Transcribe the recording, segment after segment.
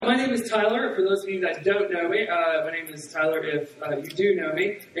My name is Tyler. For those of you that don't know me, my name is Tyler if you do know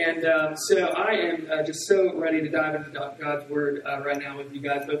me. And so I am just so ready to dive into God's Word right now with you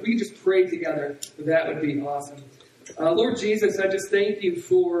guys. But if we just pray together, that would be awesome. Lord Jesus, I just thank you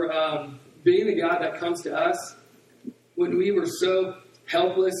for being the God that comes to us when we were so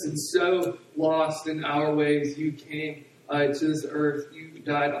helpless and so lost in our ways. You came to this earth. You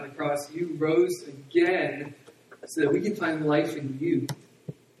died on the cross. You rose again so that we can find life in you.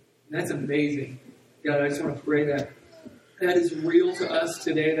 That's amazing. God, I just want to pray that is real to us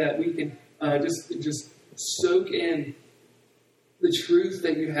today, that we can just soak in the truth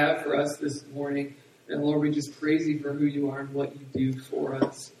that you have for us this morning. And Lord, we just praise you for who you are and what you do for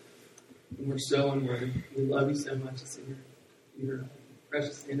us. And we're so unworthy. We love you so much. It's in your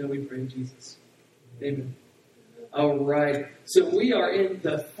precious name that we pray, Jesus. Amen. All right. So we are in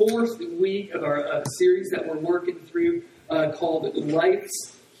the fourth week of our series that we're working through called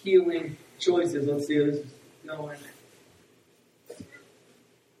Life's Healing Choices. Let's see how this is going.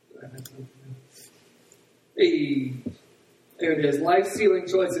 Hey, there it is. Life's Healing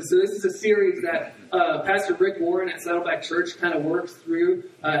Choices. So this is a series that Pastor Rick Warren at Saddleback Church kind of works through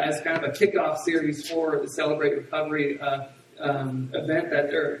as kind of a kickoff series for the Celebrate Recovery event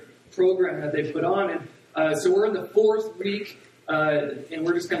program that they put on. And so we're in the fourth week, and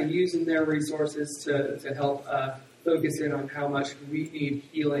we're just kind of using their resources to help focus in on how much we need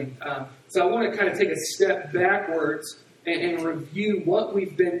healing. So I want to kind of take a step backwards and review what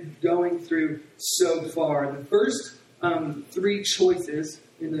we've been going through so far. The first three choices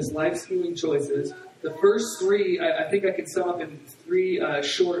in this Life's Healing Choices, the first three, I think I can sum up in three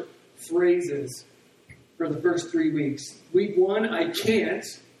short phrases for the first 3 weeks. Week 1, I can't.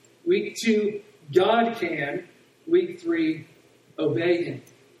 Week 2, God can. Week 3, obey Him.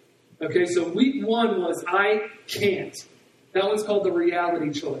 Okay, so week 1 was I can't. That one's called the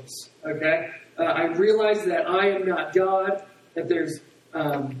reality choice. Okay, I realize that I am not God. That there's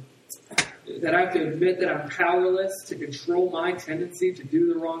that I have to admit that I'm powerless to control my tendency to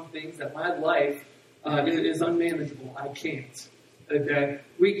do the wrong things. That my life is unmanageable. I can't. Okay.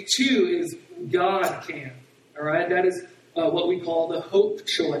 Week 2 is God can. All right, that is what we call the hope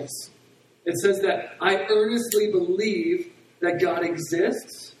choice. It says that I earnestly believe that God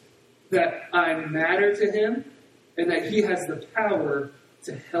exists, that I matter to Him, and that He has the power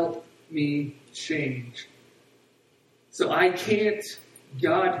to help me change. So I can't,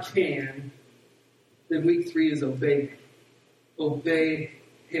 God can. Then week 3 is obey Him. Obey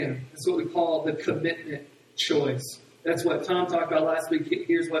Him. That's what we call the commitment choice. That's what Tom talked about last week.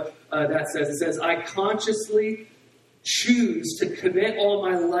 Here's what that says. It says, I consciously choose to commit all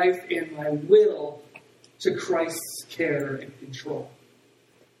my life and my will to Christ's care and control.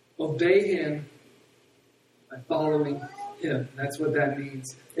 Obey Him by following Him. That's what that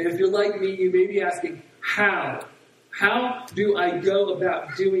means. And if you're like me, you may be asking, how? How do I go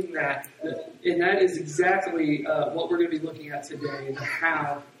about doing that? And that is exactly what we're going to be looking at today, the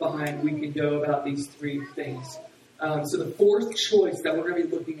how behind we can go about these three things. So the fourth choice that we're going to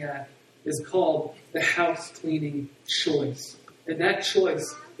be looking at is called the house cleaning choice. And that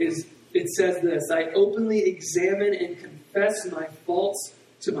choice is, it says this, I openly examine and confess my faults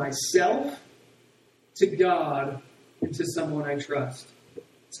to myself, to God, and to someone I trust. I'm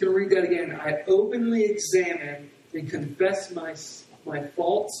just going to read that again. I openly examine and confess my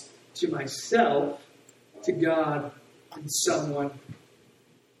faults to myself, to God, and someone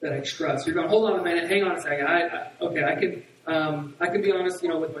that I trust. You're going, hold on a minute, hang on a second. I can be honest,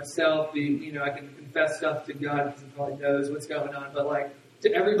 with myself. I can confess stuff to God because He probably knows what's going on. But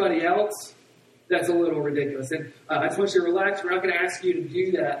to everybody else, that's a little ridiculous. And I just want you to relax. We're not going to ask you to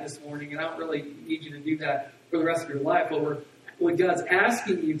do that this morning, and I don't really need you to do that for the rest of your life. But what God's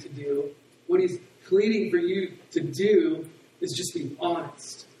asking you to do, what He's pleading for you to do, is just be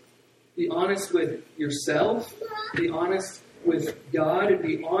honest. Be honest with yourself. Be honest with God, and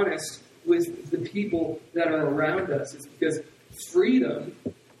be honest with the people that are around us. It's because freedom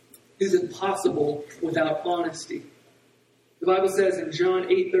isn't possible without honesty. The Bible says in John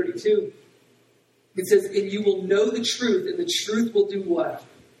 8:32, it says, and you will know the truth, and the truth will do what?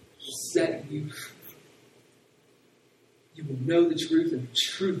 Set you free. You will know the truth, and the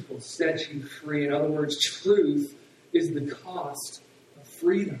truth will set you free. In other words, truth is the cost of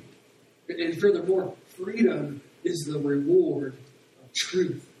freedom. And furthermore, freedom is the reward of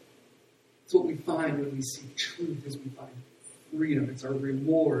truth. It's what we find when we seek truth, is we find freedom. It's our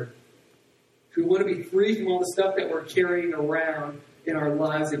reward. If we want to be free from all the stuff that we're carrying around in our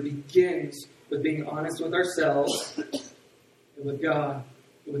lives, it begins with being honest with ourselves and with God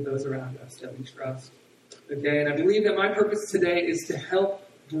and with those around us that we trust. Okay, and I believe that my purpose today is to help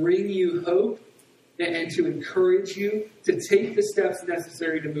bring you hope and to encourage you to take the steps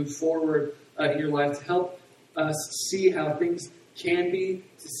necessary to move forward in your life, to help us see how things can be,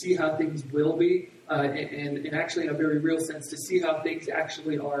 to see how things will be, and actually in a very real sense, to see how things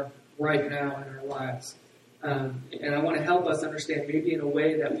actually are right now in our lives. And I want to help us understand, maybe in a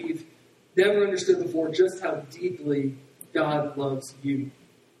way that we've never understood before, just how deeply God loves you.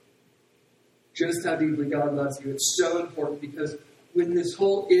 Just how deeply God loves you. It's so important because when this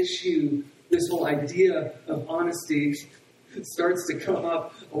whole issue, this whole idea of honesty starts to come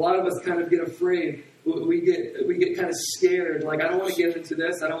up, a lot of us kind of get afraid. We get kind of scared. Like, I don't want to get into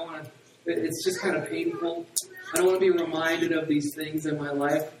this. I don't want to. It's just kind of painful. I don't want to be reminded of these things in my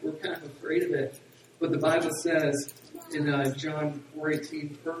life. We're kind of afraid of it. But the Bible says in John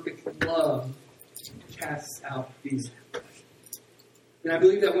 4:18, perfect love casts out these. And I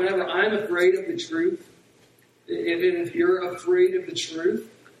believe that whenever I'm afraid of the truth, and if you're afraid of the truth,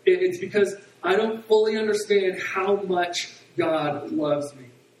 it's because I don't fully understand how much God loves me.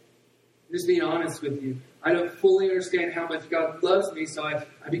 Just being honest with you. I don't fully understand how much God loves me, so I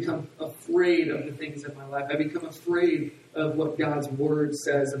become afraid of the things in my life. I become afraid of what God's Word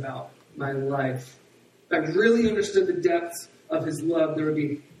says about my life. If I really understood the depths of His love, there would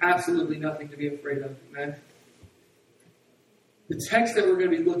be absolutely nothing to be afraid of. Amen? The text that we're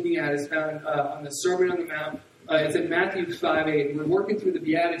going to be looking at is found on the Sermon on the Mount. It's in Matthew 5:8. We're working through the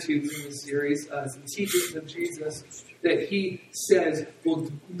Beatitudes in this series, some teachings of Jesus that He says will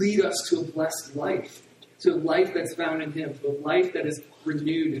lead us to a blessed life, to a life that's found in Him, to a life that is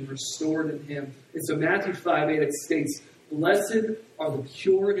renewed and restored in Him. And so Matthew 5:8, it states, "Blessed are the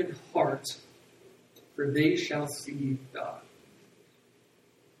pure in heart, for they shall see God."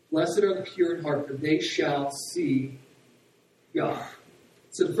 Blessed are the pure in heart, for they shall see God.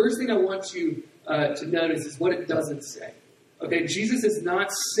 So the first thing I want you to notice is what it doesn't say. Okay, Jesus is not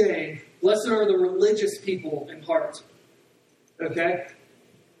saying, blessed are the religious people in heart. Okay?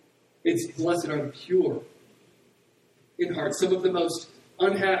 It's blessed are the pure in heart. Some of the most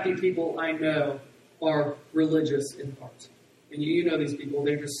unhappy people I know are religious in heart. And you know these people,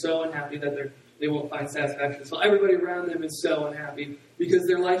 they're just so unhappy that they won't find satisfaction. So everybody around them is so unhappy because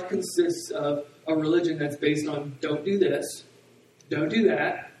their life consists of a religion that's based on don't do this, don't do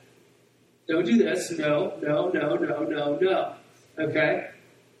that, don't do this, no. Okay?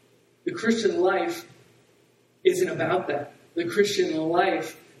 The Christian life isn't about that. The Christian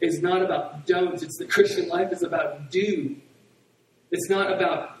life is not about don't. It's the Christian life is about do. It's not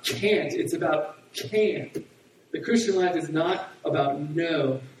about can't. It's about can. The Christian life is not about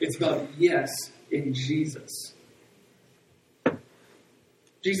no. It's about yes in Jesus.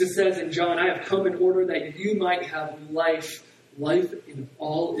 Jesus says in John, I have come in order that you might have life in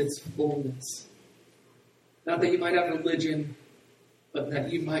all its fullness. Not that you might have religion, but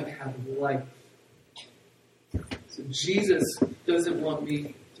that you might have life. So Jesus doesn't want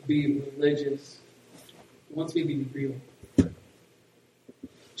me to be religious. He wants me to be real.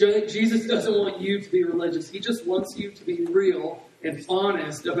 Jesus doesn't want you to be religious. He just wants you to be real and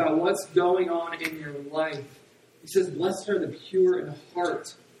honest about what's going on in your life. He says, blessed are the pure in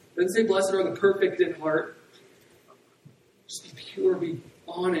heart. He doesn't say blessed are the perfect in heart. Just be pure, be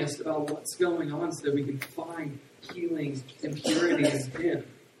honest about what's going on so that we can find healing and purity in Him.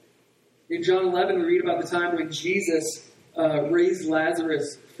 In John 11, we read about the time when Jesus raised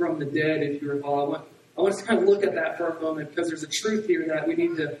Lazarus from the dead, if you recall. I want us to kind of look at that for a moment because there's a truth here that we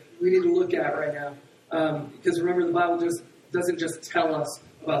need to look at right now. Because remember, the Bible doesn't just tell us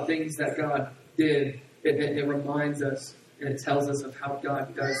about things that God did. It reminds us and it tells us of how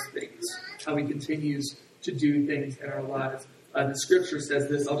God does things, how He continues to do things in our lives. The Scripture says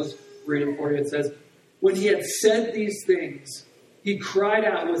this. I'll just read it for you. It says, when He had said these things, He cried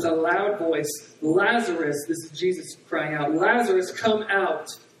out with a loud voice, Lazarus, this is Jesus crying out, Lazarus, come out.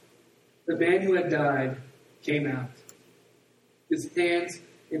 The man who had died came out. His hands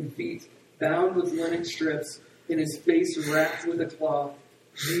and feet bound with linen strips, and his face wrapped with a cloth.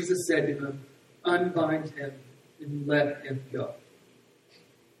 Jesus said to him, unbind him and let him go.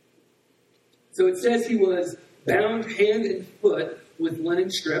 So it says he was bound hand and foot with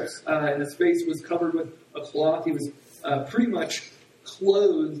linen strips, and his face was covered with a cloth. He was pretty much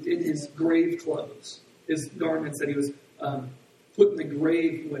clothed in his grave clothes, his garments that he was put in the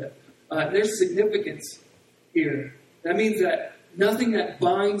grave with. There's significance here. That means that nothing that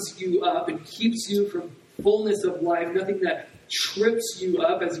binds you up and keeps you from fullness of life, nothing that trips you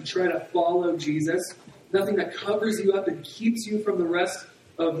up as you try to follow Jesus, nothing that covers you up and keeps you from the rest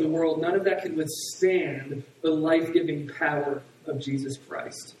of the world, none of that can withstand the life-giving power of Jesus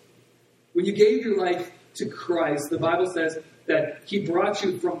Christ. When you gave your life to Christ, the Bible says that he brought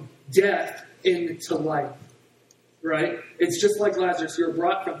you from death into life. Right? It's just like Lazarus. You're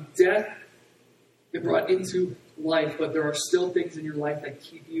brought from death and brought into life, but there are still things in your life that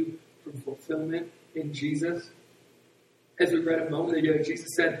keep you from fulfillment in Jesus. As we read a moment ago, Jesus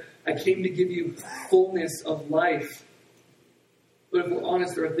said, I came to give you fullness of life. But if we're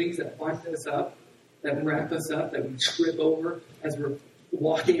honest, there are things that bind us up, that wrap us up, that we trip over as we're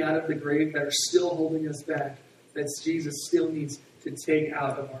walking out of the grave, that are still holding us back, that Jesus still needs to take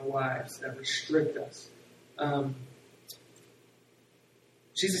out of our lives, that restrict us.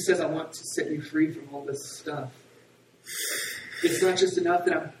 Jesus says, I want to set you free from all this stuff. It's not just enough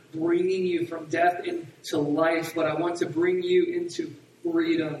that I'm bringing you from death into life, but I want to bring you into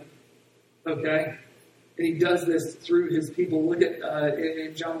freedom. Okay? And he does this through his people. Look at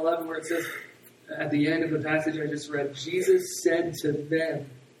in John 11 where it says, at the end of the passage I just read, Jesus said to them.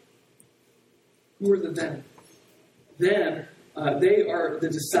 Who are the them? Them, they are the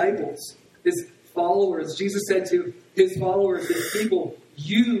disciples, his followers. Jesus said to his followers, his people,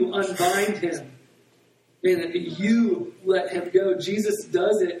 you unbind him and you let him go. Jesus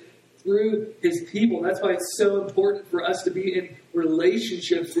does it through his people. That's why it's so important for us to be in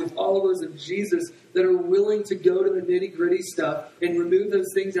relationships with followers of Jesus that are willing to go to the nitty-gritty stuff and remove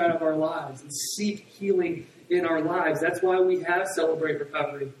those things out of our lives and seek healing in our lives. That's why we have Celebrate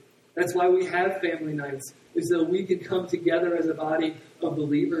Recovery. That's why we have family nights, is so we can come together as a body of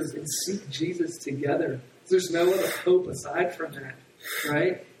believers and seek Jesus together. There's no other hope aside from that,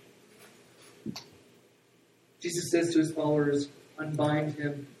 right? Jesus says to his followers, unbind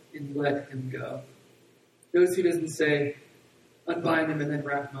him and let him go. Notice he doesn't say, unbind him and then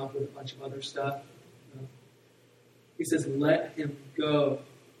wrap him up with a bunch of other stuff. No. He says, let him go.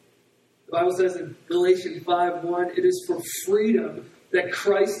 The Bible says in Galatians 5:1, it is for freedom that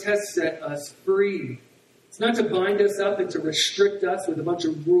Christ has set us free. It's not to bind us up and to restrict us with a bunch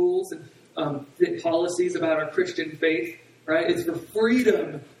of rules and policies about our Christian faith, right? It's for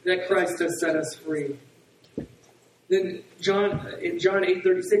freedom that Christ has set us free. Then in John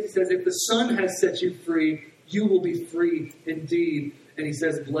 8:36, it says, if the Son has set you free, you will be free indeed. And he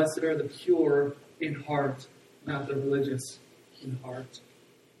says, blessed are the pure in heart, not the religious in heart.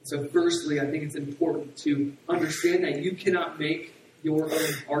 So firstly, I think it's important to understand that you cannot make your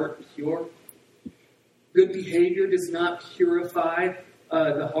own heart pure. Good behavior does not purify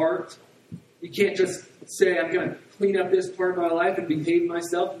the heart. You can't just say, I'm going to clean up this part of my life and behave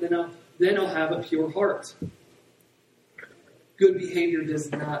myself, and then I'll have a pure heart. Good behavior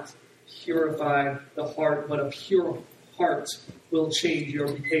does not purify the heart, but a pure heart will change your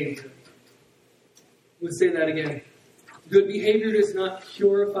behavior. Let's say that again. Good behavior does not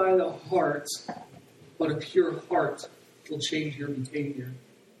purify the heart, but a pure heart will change your behavior.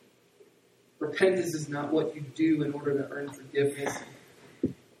 Repentance is not what you do in order to earn forgiveness.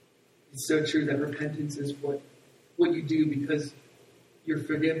 It's so true that repentance is what you do because your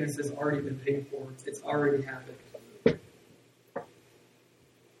forgiveness has already been paid for. It's already happened.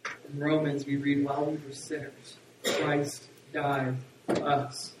 In Romans, we read, while we were sinners, Christ died for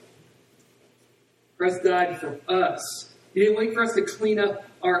us. Christ died for us. He didn't wait for us to clean up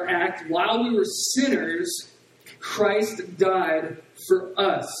our act. While we were sinners, Christ died for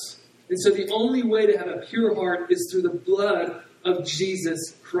us. And so the only way to have a pure heart is through the blood of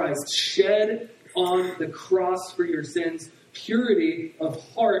Jesus Christ, shed on the cross for your sins. Purity of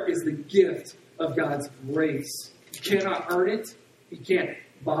heart is the gift of God's grace. You cannot earn it. You can't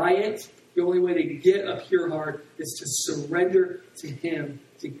buy it. The only way to get a pure heart is to surrender to him,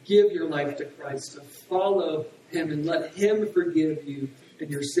 to give your life to Christ, to follow him and let him forgive you and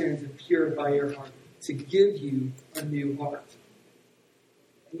your sins and purify your heart, to give you a new heart.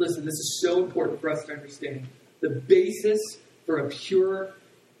 Listen, this is so important for us to understand. The basis for a pure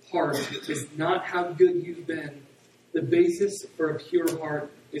heart is not how good you've been. The basis for a pure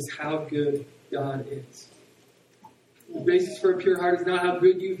heart is how good God is. The basis for a pure heart is not how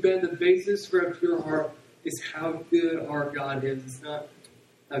good you've been. The basis for a pure heart is how good our God is. It's not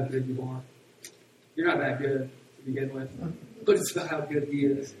how good you are. You're not that good to begin with. But it's about how good he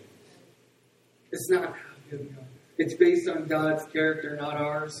is. It's not how good we are. It's based on God's character, not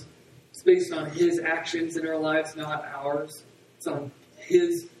ours. It's based on his actions in our lives, not ours. It's on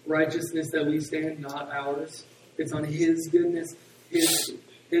his righteousness that we stand, not ours. It's on his goodness,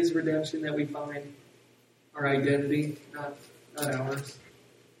 his redemption that we find our identity, not ours.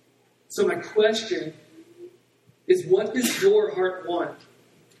 So my question is, what does your heart want?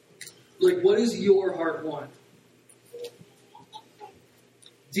 Like, what does your heart want?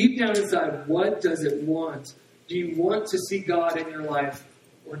 Deep down inside, what does it want? Do you want to see God in your life,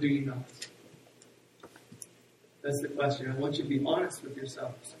 or do you not? That's the question. I want you to be honest with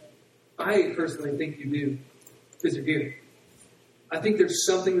yourselves. I personally think you do, because you're here. I think there's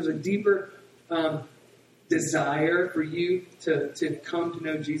a deeper desire for you to come to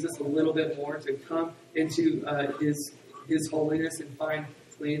know Jesus a little bit more, to come into His holiness and find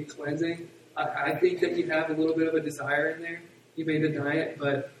cleansing. I think that you have a little bit of a desire in there. You may deny it,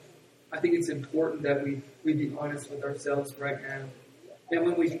 but I think it's important that we be honest with ourselves right now. And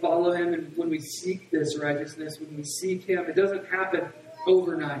when we follow Him and when we seek this righteousness, when we seek Him, it doesn't happen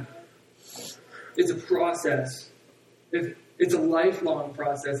overnight. It's a process. It's a lifelong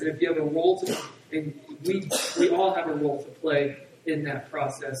process. And if you have a role to play, and we all have a role to play in that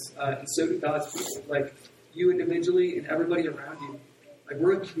process, and so do God's people, like you individually and everybody around you. Like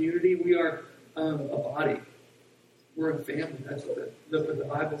we're a community. We are a body. We're a family. That's what the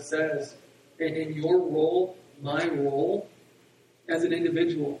Bible says. And your role, my role, as an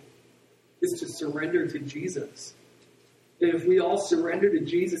individual, is to surrender to Jesus. And if we all surrender to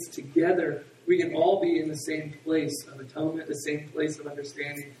Jesus together, we can all be in the same place of atonement, the same place of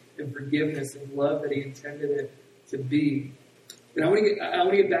understanding and forgiveness and love that He intended it to be. And I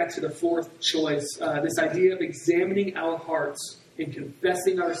want to get back to the fourth choice, this idea of examining our hearts and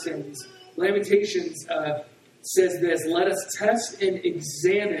confessing our sins. Lamentations says this: let us test and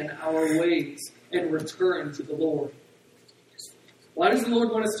examine our ways and return to the Lord. Why does the Lord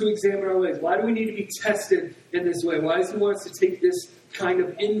want us to examine our ways? Why do we need to be tested in this way? Why does He want us to take this kind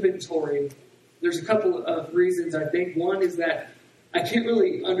of inventory? There's a couple of reasons, I think. One is that I can't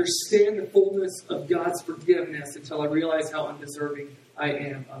really understand the fullness of God's forgiveness until I realize how undeserving I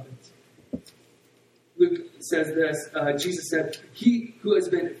am of it. Luke says this, Jesus said, "He who has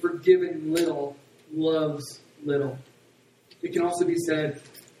been forgiven little loves little." It can also be said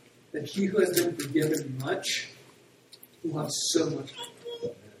that he who has been forgiven much loves so much.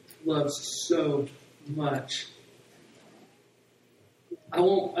 Loves so much. I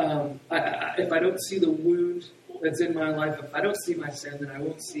won't, if I don't see the wound that's in my life, if I don't see my sin, then I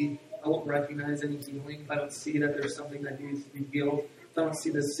won't recognize any healing. If I don't see that there's something that needs to be healed, if I don't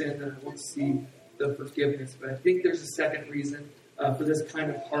see the sin, then I won't see the forgiveness. But I think there's a second reason for this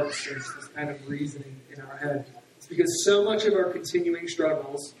kind of heart search, this kind of reasoning in our head. It's because so much of our continuing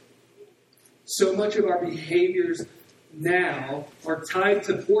struggles, so much of our behaviors now are tied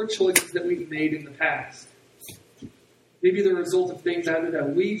to poor choices that we've made in the past. Maybe the result of things either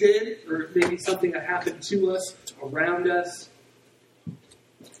that we did or maybe something that happened to us, around us.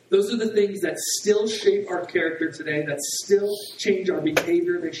 Those are the things that still shape our character today, that still change our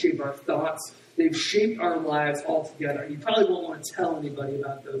behavior. They shape our thoughts. They've shaped our lives altogether. You probably won't want to tell anybody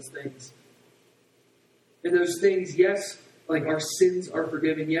about those things. And those things, yes, like our sins are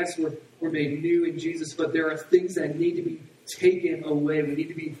forgiven. Yes, we're made new in Jesus, but there are things that need to be taken away. We need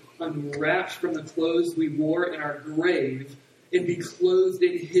to be unwrapped from the clothes we wore in our grave and be clothed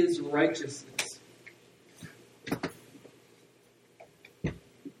in His righteousness.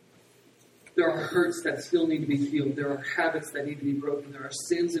 There are hurts that still need to be healed. There are habits that need to be broken. There are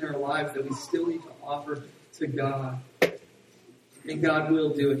sins in our lives that we still need to offer to God. And God will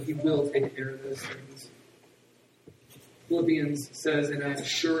do it. He will take care of those things. Philippians says, "And I am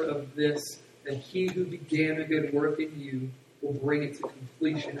sure of this, that He who began a good work in you will bring it to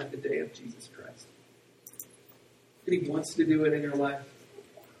completion at the day of Jesus Christ." And He wants to do it in your life.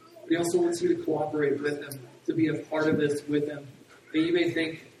 But He also wants you to cooperate with Him, to be a part of this with Him. And you may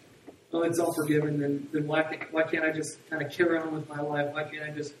think, oh, it's all forgiven, then why can't I just kind of carry on with my life? Why can't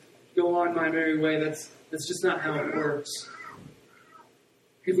I just go on my merry way? That's just not how it works.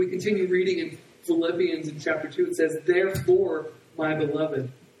 If we continue reading in Philippians in chapter 2, it says, "Therefore, my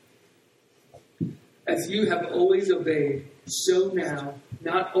beloved, as you have always obeyed, so now,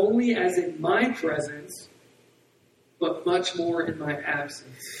 not only as in my presence, but much more in my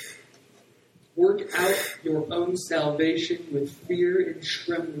absence. Work out your own salvation with fear and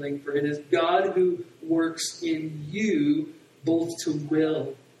trembling, for it is God who works in you both to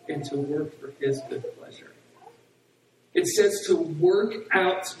will and to work for His good pleasure." It says to work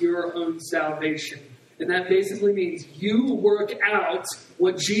out your own salvation. And that basically means you work out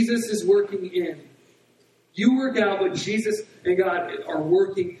what Jesus is working in. You work out what Jesus and God are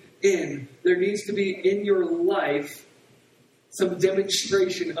working in. There needs to be in your life some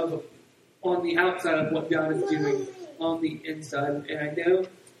demonstration of on the outside of what God is doing on the inside. And I know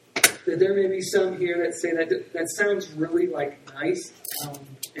that there may be some here that say that sounds really nice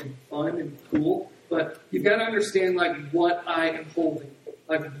and fun and cool, but you've got to understand what I am holding,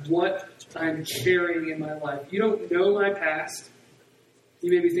 what I'm carrying in my life. You don't know my past.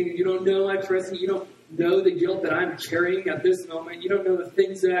 You may be thinking you don't know my present. You don't know the guilt that I'm carrying at this moment. You don't know the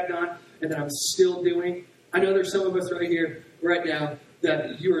things that I've done and that I'm still doing. I know there's some of us right here, right now,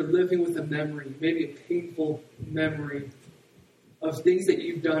 that you are living with a memory, maybe a painful memory of things that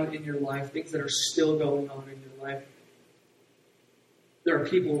you've done in your life, things that are still going on in your life. There are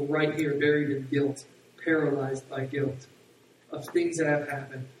people right here buried in guilt, paralyzed by guilt, of things that have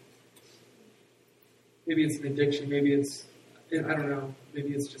happened. Maybe it's an addiction, maybe it's, I don't know, maybe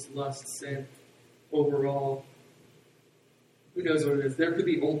it's just lust, sin, overall. Who knows what it is? There could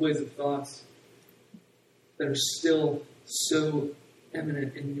be old ways of thoughts that are still so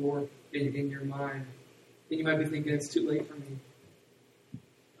eminent in your mind. And you might be thinking, it's too late for me.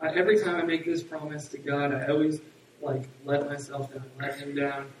 Every time I make this promise to God, I always let myself down, let him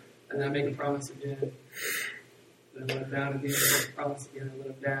down, and then I make a promise again. Then I let him down again, I make a promise again, I let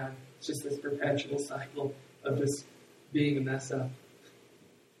him down. It's just this perpetual cycle of just being a mess up.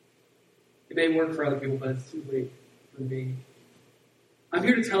 It may work for other people, but it's too late for me. I'm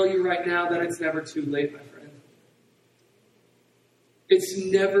here to tell you right now that it's never too late, my friend. It's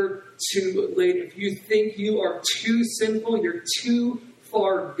never too late. If you think you are too sinful, you're too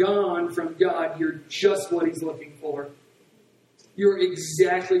far gone from God, you're just what he's looking for. You're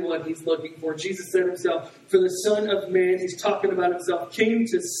exactly what he's looking for. Jesus said himself, for the Son of Man, he's talking about himself, came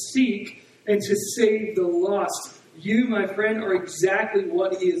to seek and to save the lost. You, my friend, are exactly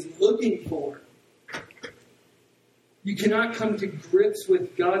what he is looking for. You cannot come to grips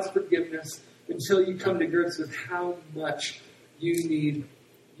with God's forgiveness until you come to grips with how much you need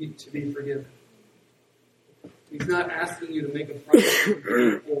to be forgiven. He's not asking you to make a promise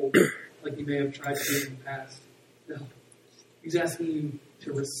like you may have tried to do in the past. No. He's asking you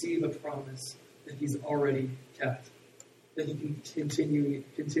to receive a promise that he's already kept, that he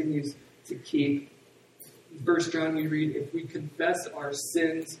continues to keep. In 1 John we read, if we confess our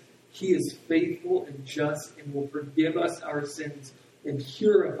sins, he is faithful and just and will forgive us our sins and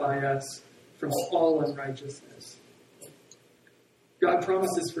purify us from all unrighteousness. God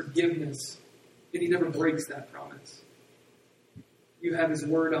promises forgiveness, and he never breaks that promise. You have his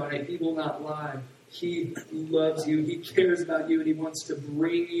word on it. He will not lie. He loves you. He cares about you, and he wants to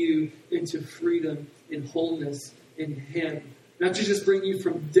bring you into freedom and wholeness in him. Not to just bring you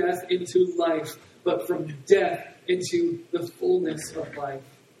from death into life, but from death into the fullness of life.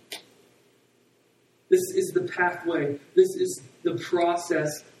 This is the pathway. This is the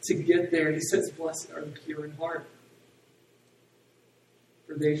process to get there. He says, blessed are the pure in heart,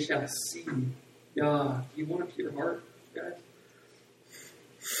 for they shall see God. Do you want a pure heart, guys?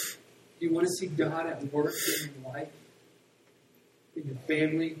 Do you want to see God at work in your life, in your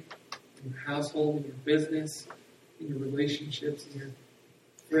family, in your household, in your business, in your relationships, in your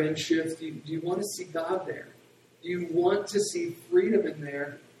friendships? Do you want to see God there? Do you want to see freedom in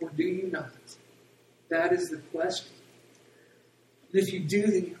there, or do you not? That is the question. And if you do,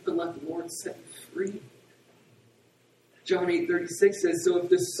 then you have to let the Lord set you free. John 8:36 says, so if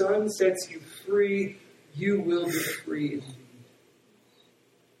the Son sets you free, you will be free indeed.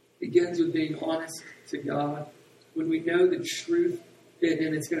 It begins with being honest to God. When we know the truth,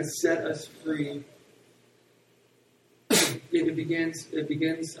 and it's going to set us free, it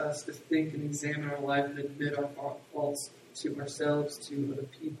begins us to think and examine our life and admit our faults to ourselves, to other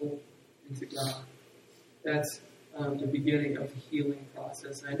people, and to God. That's the beginning of the healing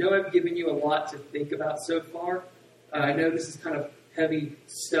process. And I know I've given you a lot to think about so far. I know this is kind of heavy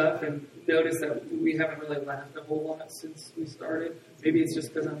stuff, and notice that we haven't really laughed a whole lot since we started. Maybe it's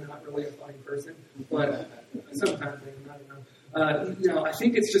just because I'm not really a funny person, but sometimes I don't know. No, I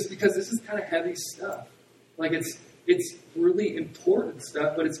think it's just because this is kind of heavy stuff. Like it's really important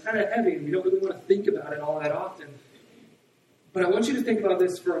stuff, but it's kind of heavy, and we don't really want to think about it all that often. But I want you to think about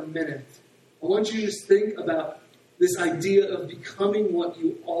this for a minute. I want you to just think about this idea of becoming what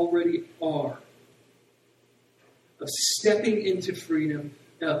you already are, of stepping into freedom,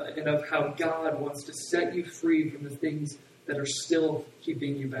 and of how God wants to set you free from the things that are still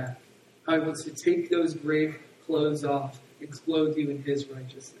keeping you back. How he wants to take those grave clothes off and clothe you in his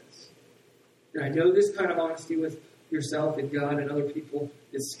righteousness. And I know this kind of honesty with yourself and God and other people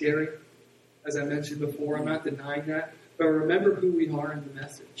is scary. As I mentioned before, I'm not denying that. But remember who we are in the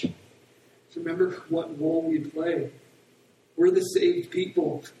message. Remember what role we play. We're the saved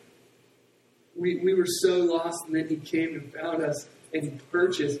people. We were so lost, and then he came and found us, and he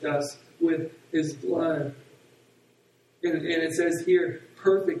purchased us with his blood. And it says here,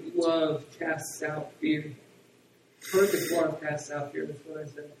 perfect love casts out fear. Perfect love casts out fear. That's what I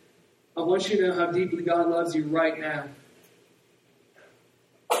said. I want you to know how deeply God loves you right now.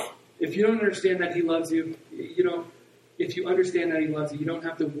 If you don't understand that he loves you, if you understand that he loves you, you don't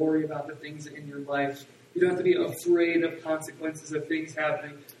have to worry about the things in your life. You don't have to be afraid of consequences of things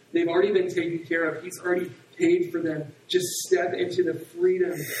happening. They've already been taken care of. He's already paid for them. Just step into the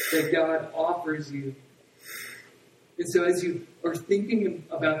freedom that God offers you. And so as you are thinking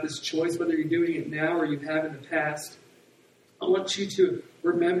about this choice, whether you're doing it now or you have in the past, I want you to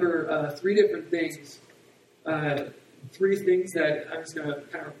remember three different things. Three things that I'm just going to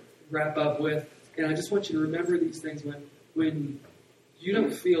kind of wrap up with. And I just want you to remember these things when you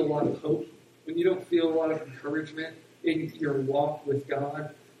don't feel a lot of hope, when you don't feel a lot of encouragement in your walk with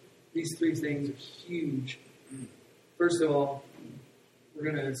God. These three things are huge. First of all,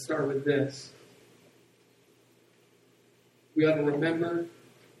 we're going to start with this. We have to remember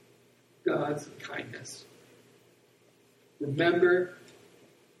God's kindness. Remember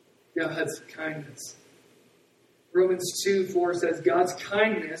God's kindness. Romans 2:4 says, God's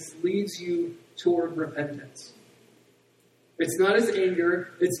kindness leads you toward repentance. It's not his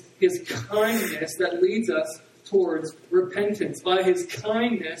anger, it's his kindness that leads us towards repentance. By his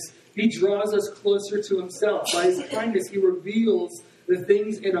kindness, he draws us closer to himself. By his kindness, he reveals the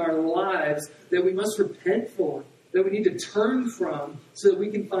things in our lives that we must repent for, that we need to turn from so that we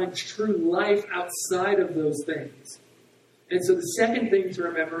can find true life outside of those things. And so the second thing to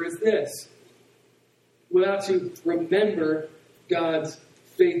remember is this. We have to remember God's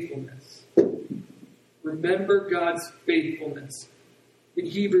faithfulness. Remember God's faithfulness. In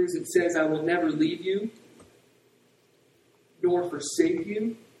Hebrews it says, I will never leave you, nor forsake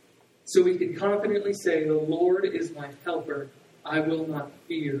you. So we can confidently say, the Lord is my helper. I will not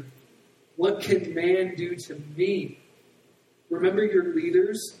fear. What can man do to me? Remember your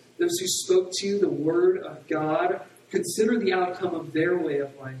leaders, those who spoke to you the word of God. Consider the outcome of their way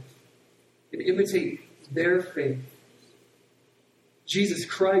of life and imitate their faith. Jesus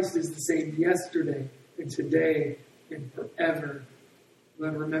Christ is the same yesterday and today and forever.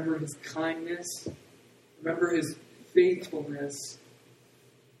 But remember his kindness. Remember his faithfulness.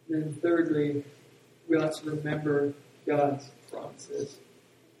 And then thirdly, we ought to remember God's promises.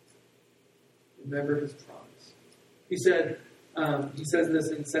 Remember his promise. He says this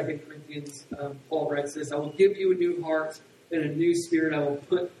in 2 Corinthians. Paul writes this, I will give you a new heart and a new spirit I will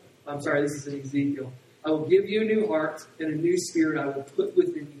put. This is in Ezekiel. I will give you a new heart and a new spirit I will put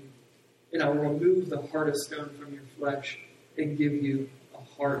within you. And I will remove the heart of stone from your flesh and give you a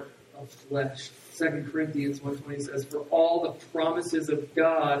heart of flesh. 2 Corinthians 1:20 says, for all the promises of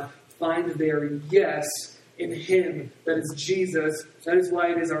God find their yes in him, that is Jesus. That is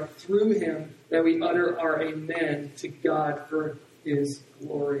why it is through him that we utter our amen to God for his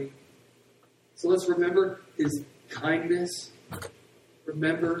glory. So let's remember his kindness,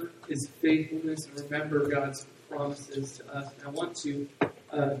 remember his faithfulness, and remember God's promises to us. And I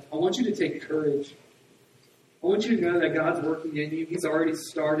want you to take courage. I want you to know that God's working in you. He's already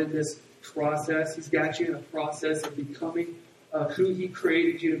started this process. He's got you in a process of becoming who he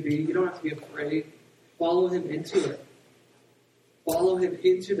created you to be. You don't have to be afraid. Follow him into it. Follow him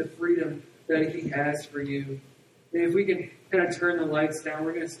into the freedom that he has for you. And if we can kind of turn the lights down,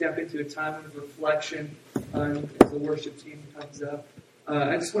 we're going to step into a time of reflection as the worship team comes up.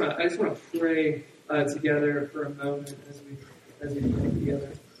 I just want to pray together for a moment as we pray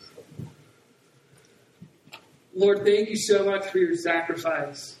together. Lord, thank you so much for your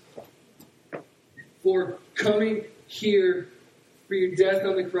sacrifice, for coming here, for your death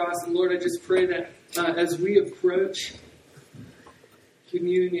on the cross. And Lord, I just pray that as we approach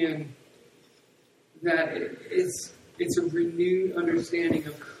communion, that it's a renewed understanding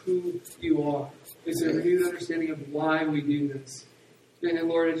of who you are. It's a renewed understanding of why we do this. And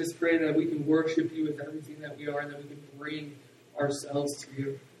Lord, I just pray that we can worship you with everything that we are, and that we can bring ourselves to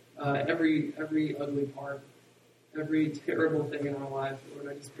you. Every ugly part, every terrible thing in our life,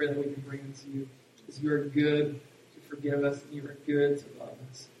 Lord, I just pray that we can bring it to you. Because you are good to forgive us, and you are good to love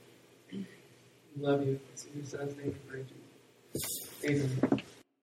us. We love you. It's in your son's name we pray, Jesus. Amen.